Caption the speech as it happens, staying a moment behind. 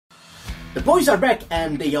The boys are back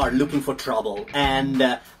and they are looking for trouble, and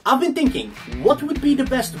I've been thinking, what would be the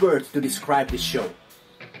best word to describe this show?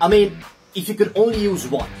 I mean, if you could only use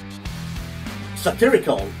one.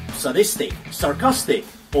 Satirical, sadistic, sarcastic,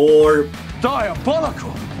 or...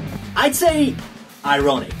 diabolical! I'd say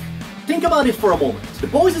ironic. Think about it for a moment. The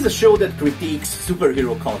Boys is a show that critiques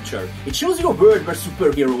superhero culture. It shows you a world where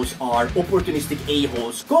superheroes are opportunistic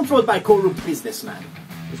a-holes controlled by corrupt businessmen.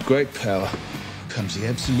 With great power comes the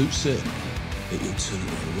absolute certainty that you'll turn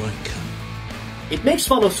into the right cunt. It makes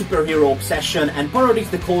fun of superhero obsession and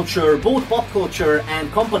parodies the culture, both pop culture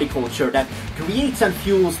and company culture, that creates and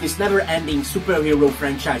fuels this never-ending superhero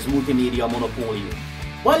franchise multimedia monopoly.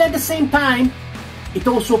 While at the same time, it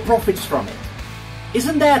also profits from it.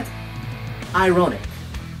 Isn't that ironic?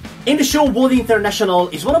 In the show, World International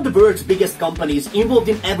is one of the world's biggest companies, involved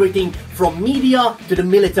in everything from media to the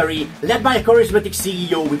military, led by a charismatic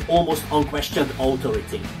CEO with almost unquestioned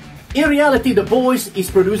authority. In reality, The Boys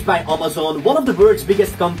is produced by Amazon, one of the world's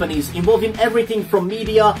biggest companies, involved in everything from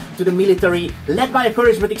media to the military, led by a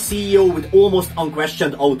charismatic CEO with almost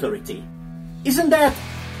unquestioned authority. Isn't that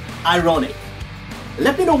ironic?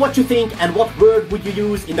 Let me know what you think and what word would you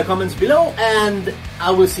use in the comments below, and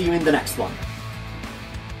I will see you in the next one.